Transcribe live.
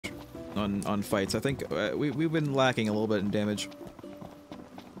on fights. I think we've been lacking a little bit in damage.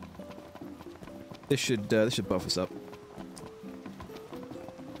 This should buff us up.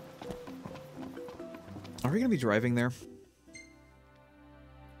 Are we gonna be driving there?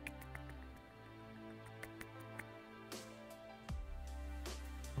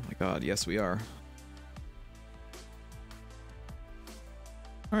 Oh my god, yes we are.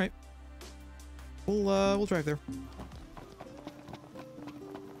 Alright. We'll drive there.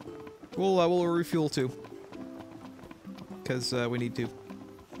 We'll refuel too. Because we need to.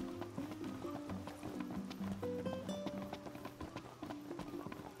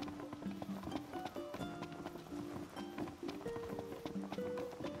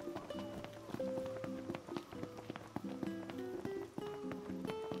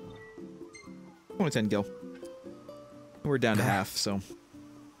 Only 10 gil. We're down to half, so.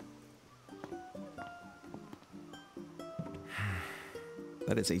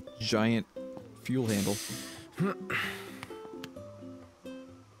 That is a giant fuel handle. The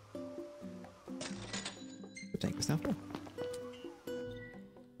tank is now full.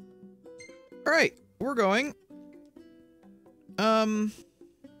 Alright, we're going. Can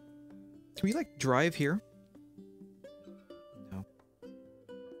we like drive here? No.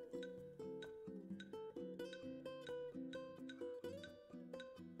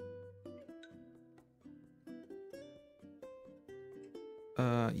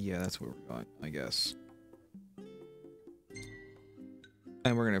 Yeah, that's where we're going, I guess.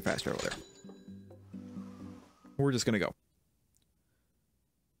 And we're gonna fast travel there. We're just gonna go.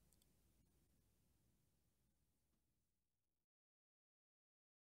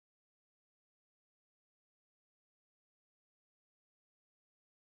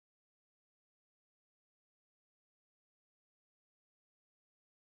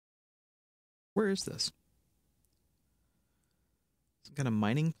 Where is this? Some kind of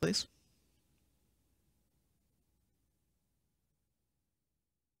mining place?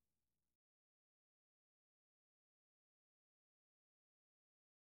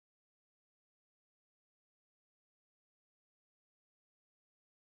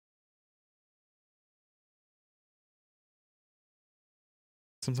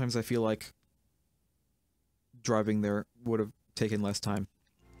 Sometimes I feel like driving there would have taken less time.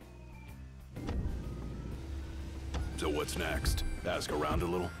 So what's next? Ask around a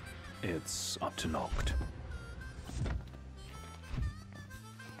little? It's up to Noct.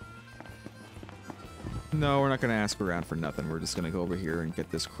 No, we're not gonna ask around for nothing. We're just gonna go over here and get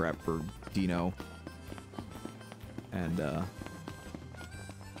this crap for Dino. And, and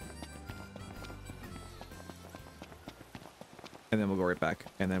then we'll go right back.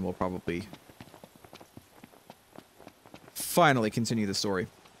 And then we'll probably finally continue the story.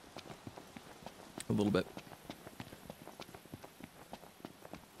 A little bit.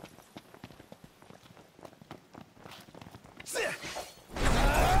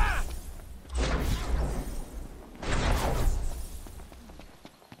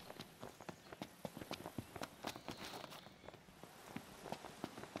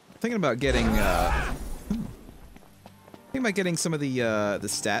 Thinking about getting some of the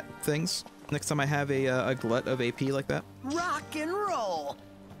stat things next time I have a glut of AP like that. Rock and roll.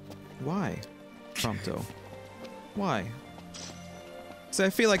 Why, Prompto? Why? So I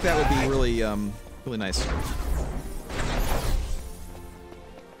feel like that would be really really nice.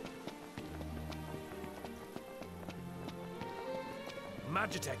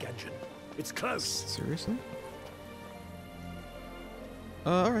 Magitech engine. It's close. Seriously?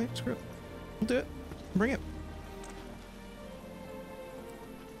 Alright, screw it. We'll do it. Bring it.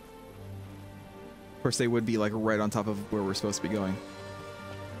 Of course, they would be, like, right on top of where we're supposed to be going.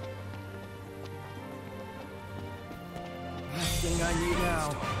 Last thing I need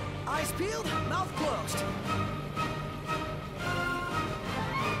now. Eyes peeled, mouth closed.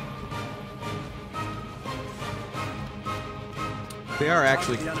 They are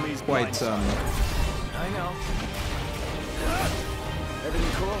actually quite, I know.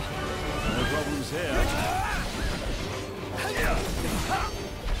 Everything cool? No problems here.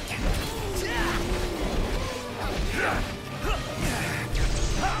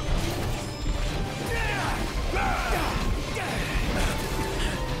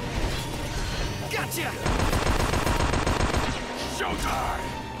 Gotcha! Showtime!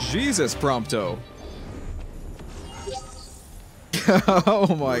 Jesus, Prompto.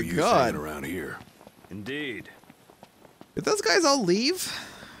 Oh my Were you god. staying around here? Indeed. Did those guys all leave?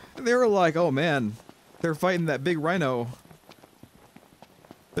 They were like, oh man, they're fighting that big rhino.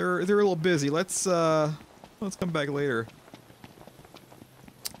 They're a little busy. Let's come back later.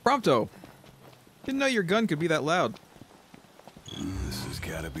 Prompto. Didn't know your gun could be that loud. This is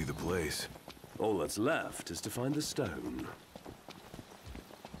gotta be the place. All that's left is to find the stone.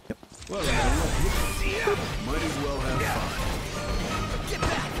 Well, might as well have fun. Get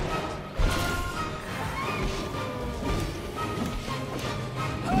back!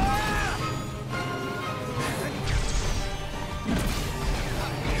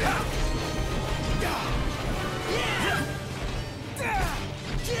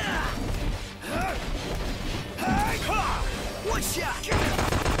 One shot!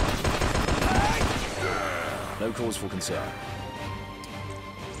 No cause for concern.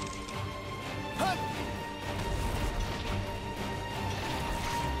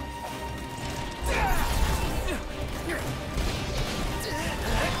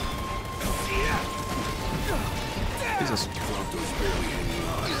 Jesus. Prompto's barely hanging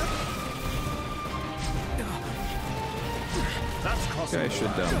on. That's crossing Okay, I the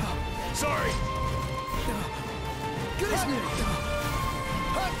should line. Sorry. Good as new.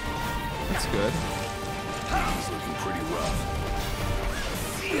 That's good. He's looking pretty rough.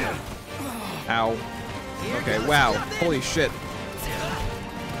 Ow. Okay, wow. Holy shit.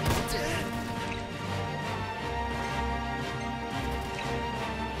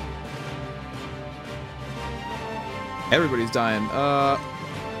 Everybody's dying.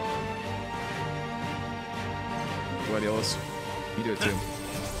 Gladiolus. You do it too.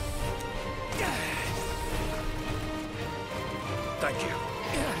 Thank you.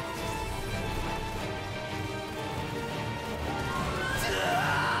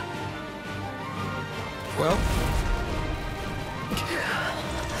 Well,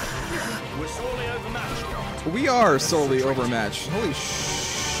 We're sorely overmatched. we are sorely overmatched. Holy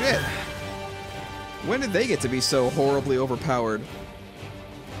shit. When did they get to be so horribly overpowered?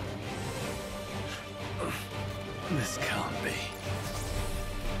 This can't be.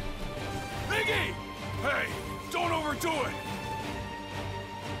 Iggy! Hey, don't overdo it!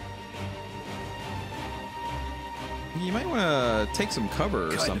 You might want to take some cover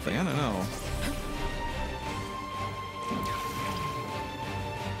or something. I don't know.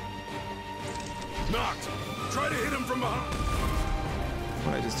 Knocked! Try to hit him from behind!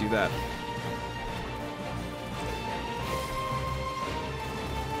 Why don't I just do that?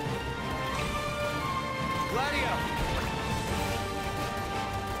 Gladio!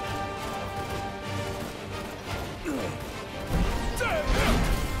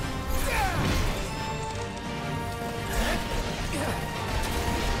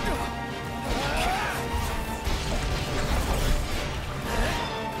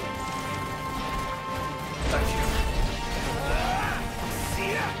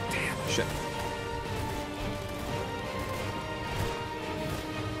 Shit.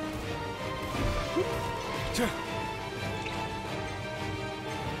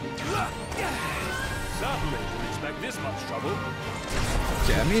 Certainly didn't expect this much trouble.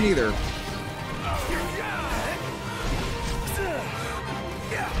 Yeah, me neither.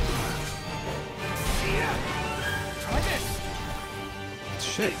 Try this!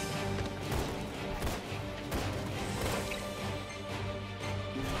 Shit.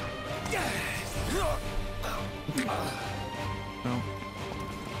 No.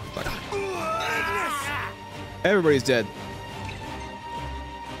 Fuck. Everybody's dead.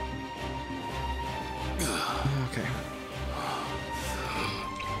 Okay.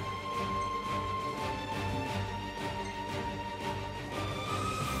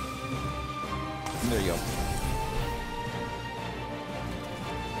 There you go.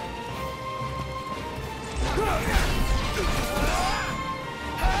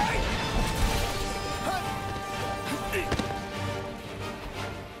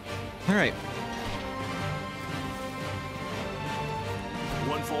 All right.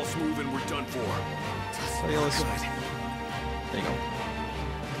 One false move and we're done for. Gladiolus. There you go.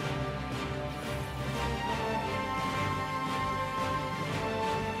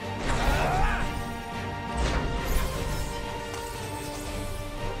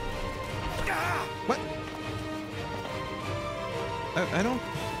 What? I don't...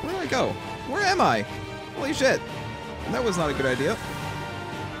 Where do I go? Where am I? Holy shit. That was not a good idea.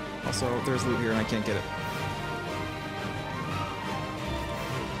 Also, there's loot here and I can't get it.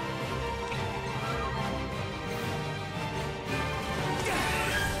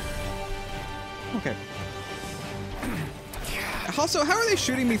 Okay. Also, how are they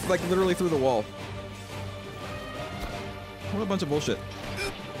shooting me, like, literally through the wall? What a bunch of bullshit.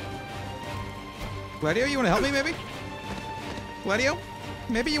 Gladio, you want to help me, maybe? Gladio?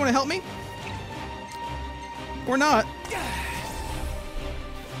 Maybe you want to help me? Or not?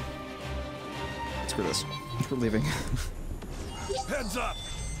 Screw this. We're leaving. Heads up!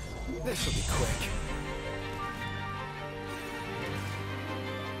 This'll be quick.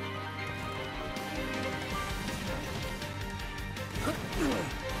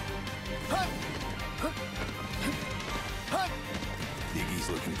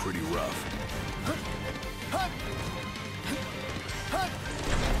 rough.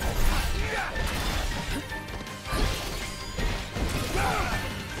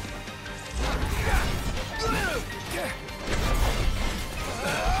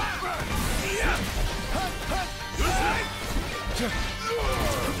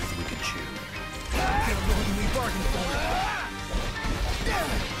 We can chew. Get a load of me bargain for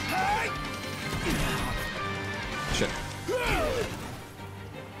Shit.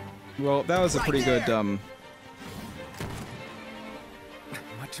 Well, that was a pretty good,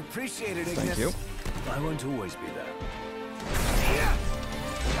 Much appreciated, Ignis. thank you. I won't always be there.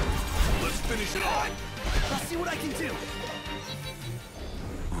 Let's finish it off. I'll see what I can do.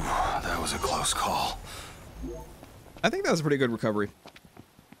 That was a close call. I think that was a pretty good recovery.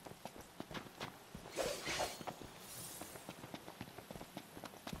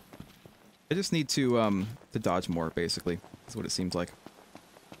 I just need to dodge more, basically. That's what it seems like.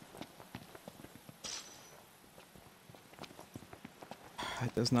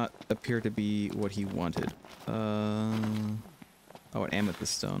 It does not appear to be what he wanted. Oh, an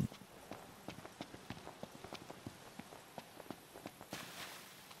amethyst stone.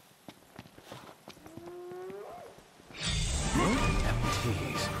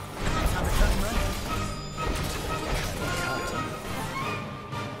 Tease. Time to cut and run.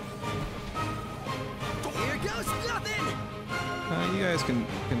 Here goes nothing. You guys can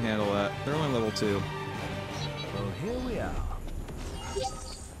handle that. They're only level 2. Well, here we are.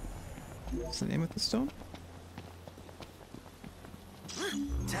 What's the name of the stone? Time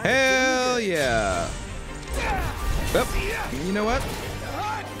to Hell do yeah! Yep. You know what?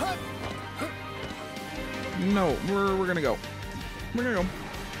 No, we're gonna go. We're gonna go.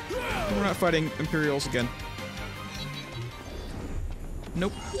 We're not fighting Imperials again.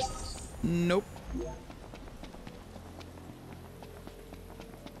 Nope. Nope.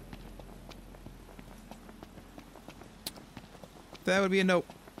 That would be a nope.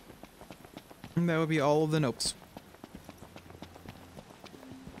 That would be all of the nopes.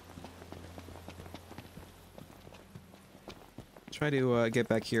 Try to get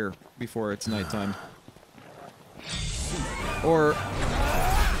back here before it's nighttime. Or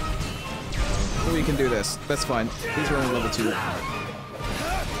we can do this. That's fine. These are only level 2.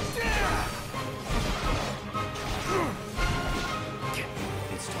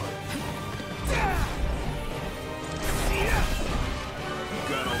 It's time.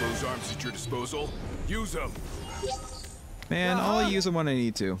 Got all those arms at your disposal? Use them. Man, I'll use them when I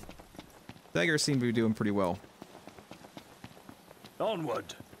need to. Daggers seem to be doing pretty well.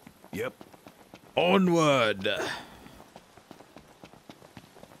 Onward. Yep. Onward!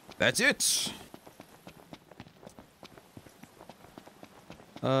 That's it!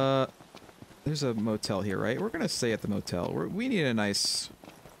 There's a motel here, right? We're gonna stay at the motel. We need a nice...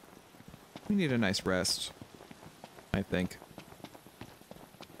 We need a nice rest. I think.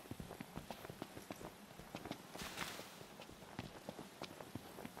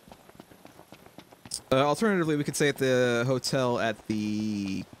 Alternatively, we could stay at the hotel at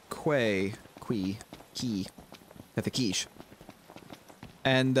the Quay, at the Quiche.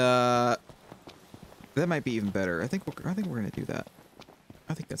 And, that might be even better. I think we're gonna do that.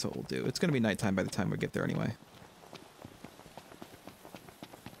 I think that's what we'll do. It's gonna be nighttime by the time we get there anyway.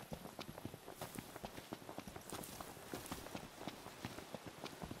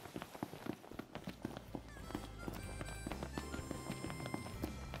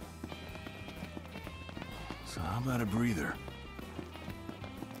 So how about a breather?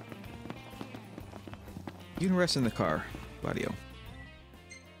 You can rest in the car, Claudio.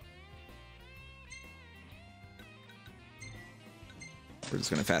 We're just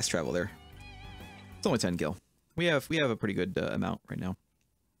gonna fast travel there. It's only 10 gil. We have a pretty good amount right now.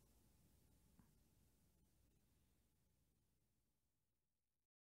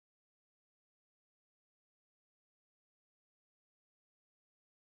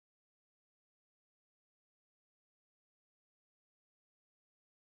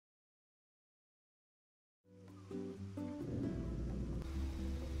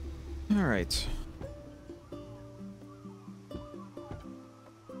 All right.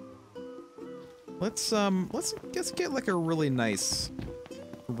 Let's get like a really nice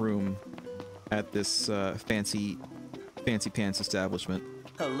room at this fancy pants establishment.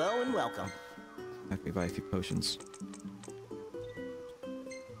 Hello and welcome. Have me buy a few potions.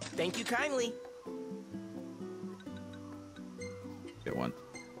 Thank you kindly. Get one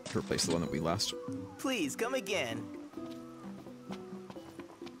to replace the one that we lost. Please come again.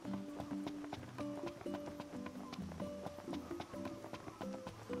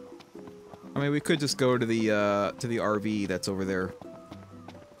 I mean, we could just go to the RV that's over there,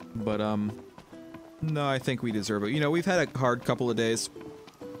 But, no, I think we deserve it. You know, we've had a hard couple of days.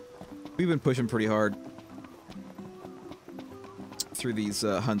 We've been pushing pretty hard through these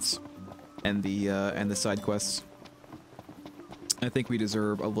hunts and the side quests. I think we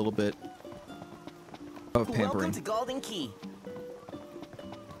deserve a little bit of pampering. Welcome to Golden Key.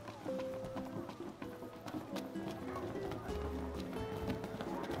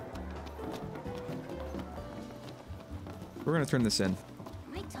 We're gonna turn this in.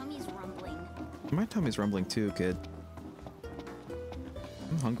 My tummy's rumbling. My tummy's rumbling too, kid.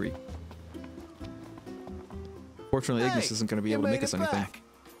 I'm hungry. Fortunately, Ignis isn't gonna be able to make us anything.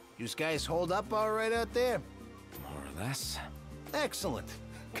 You guys hold up all right out there? More or less. Excellent.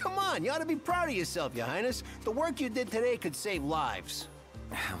 Come on, you ought to be proud of yourself, Your Highness. The work you did today could save lives.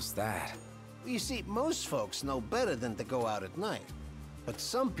 How's that? You see, most folks know better than to go out at night. But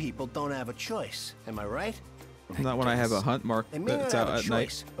some people don't have a choice. Am I right? Not when I have a hunt mark They may not that's have out a at night.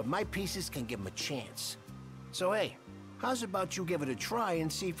 choice, but my pieces can give them a chance. So hey, how's about you give it a try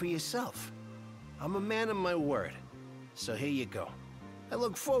and see for yourself? I'm a man of my word. So here you go. I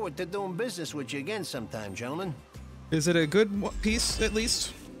look forward to doing business with you again sometime, gentlemen. Is it a good piece, at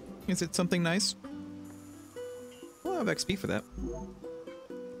least? Is it something nice? We'll have XP for that.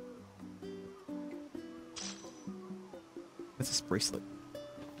 What's this bracelet?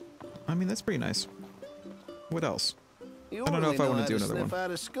 I mean, that's pretty nice. What else? You I don't know if I want to do another sniff one.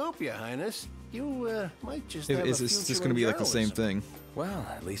 out a scoop, Your Highness. You might just Is have this a just future going to be in like the same journalism. thing? Well,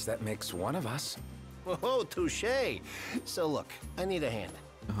 at least that makes one of us. Oh, touche. So look, I need a hand.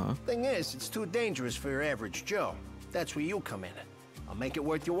 Uh-huh. Thing is, it's too dangerous for your average Joe. That's where you come in. I'll make it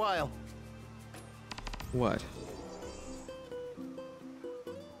worth your while. What?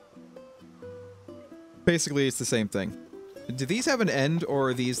 Basically, it's the same thing. Do these have an end, or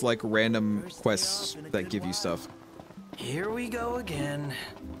are these like random quests that give you stuff? Here we go again.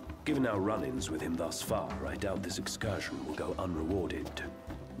 Given our run-ins with him thus far, I doubt this excursion will go unrewarded.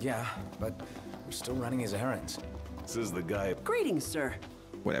 Yeah, but we're still running his errands. This is the guy. Greetings, sir.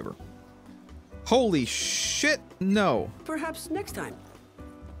 Whatever. Holy shit, no. Perhaps next time.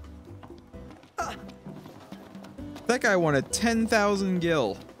 That guy wanted 10,000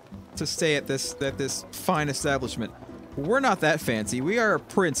 gil to stay at this fine establishment. We're not that fancy. We are a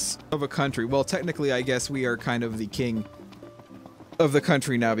prince of a country. Well, technically, I guess we are kind of the king of the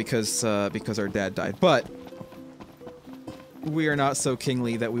country now because our dad died. But we are not so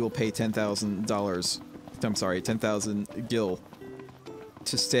kingly that we will pay $10,000. I'm sorry, 10,000 gil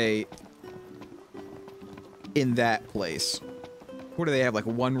to stay in that place. What do they have? Like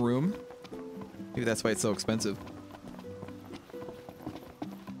one room? Maybe that's why it's so expensive.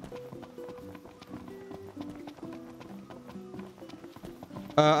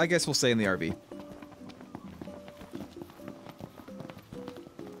 I guess we'll stay in the RV.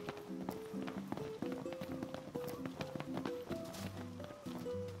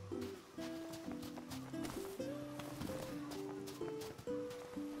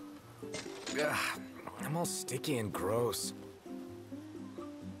 Ugh, I'm all sticky and gross.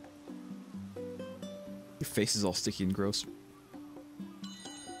 Your face is all sticky and gross.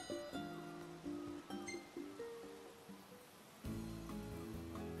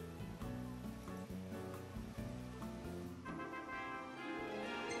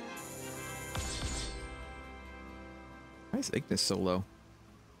 Why is Ignis so low?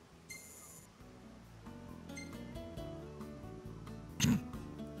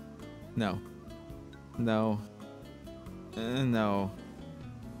 No. No. No.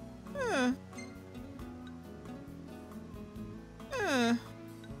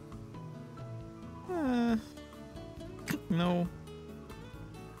 No.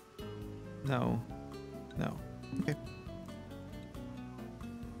 No. No. Okay.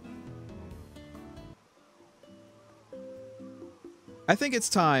 I think it's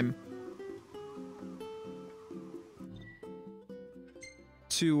time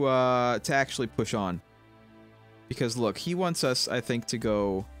to actually push on. Because look, he wants us, I think, to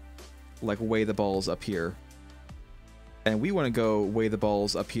go like weigh the balls up here. And we want to go weigh the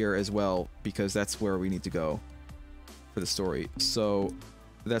balls up here as well, because that's where we need to go for the story. So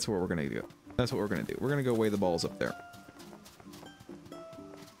that's what we're gonna do. That's what we're gonna do. We're gonna go weigh the balls up there.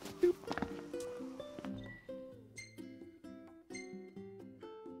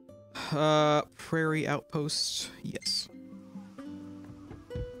 Prairie Outpost, yes.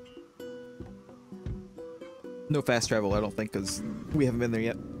 No fast travel, I don't think, because we haven't been there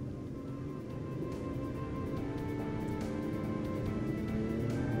yet.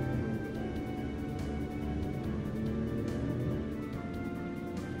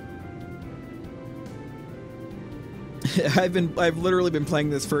 I've literally been playing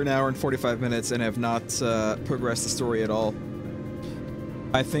this for an hour and 45 minutes and have not progressed the story at all.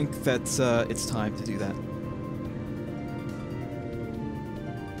 I think that it's time to do that.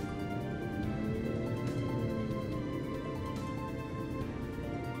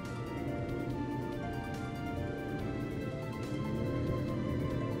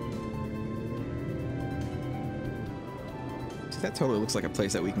 That totally looks like a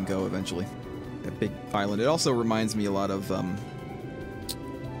place that we can go eventually. A big island. It also reminds me a lot of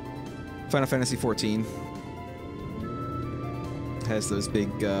Final Fantasy XIV. It has those big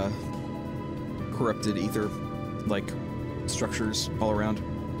corrupted ether like structures all around.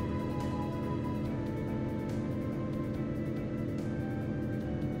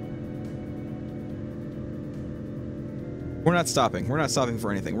 We're not stopping. We're not stopping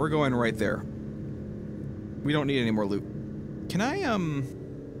for anything. We're going right there. We don't need any more loot. Can I,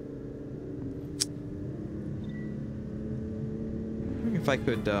 if I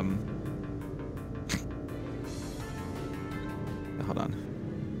could, hold on.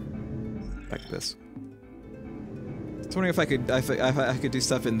 Back to this. I was wondering if I could do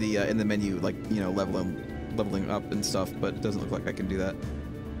stuff in the menu, like, you know, leveling up and stuff, but it doesn't look like I can do that.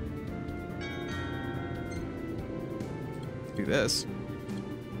 Do this.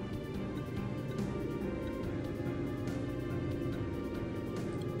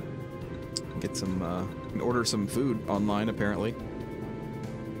 Get some, order some food online, apparently.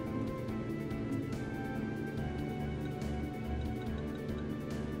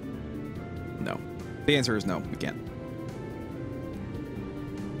 No. The answer is no, we can't.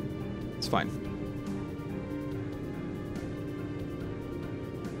 It's fine.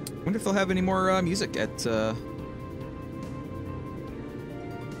 Wonder if they'll have any more, music at,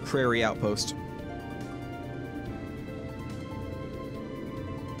 Prairie Outpost.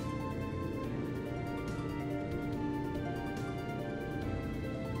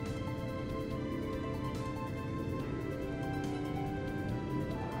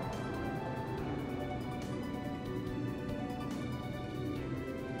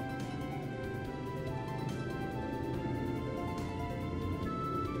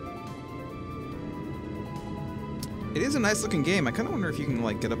 It is a nice looking game. I kind of wonder if you can,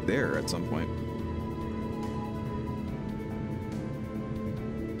 like, get up there at some point.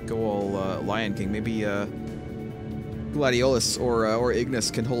 Go all Lion King. Maybe Gladiolus or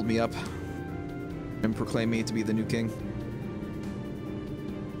Ignis can hold me up and proclaim me to be the new king.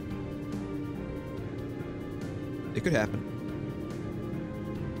 It could happen.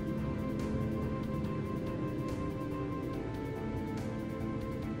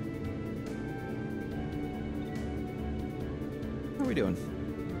 How are we doing?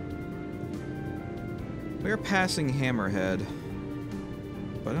 We're passing Hammerhead,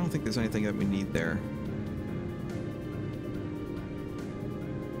 but I don't think there's anything that we need there.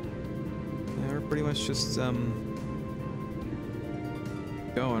 Yeah, we're pretty much just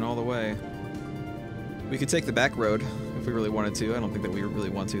going all the way. We could take the back road if we really wanted to. I don't think that we really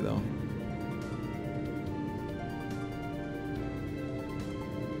want to, though.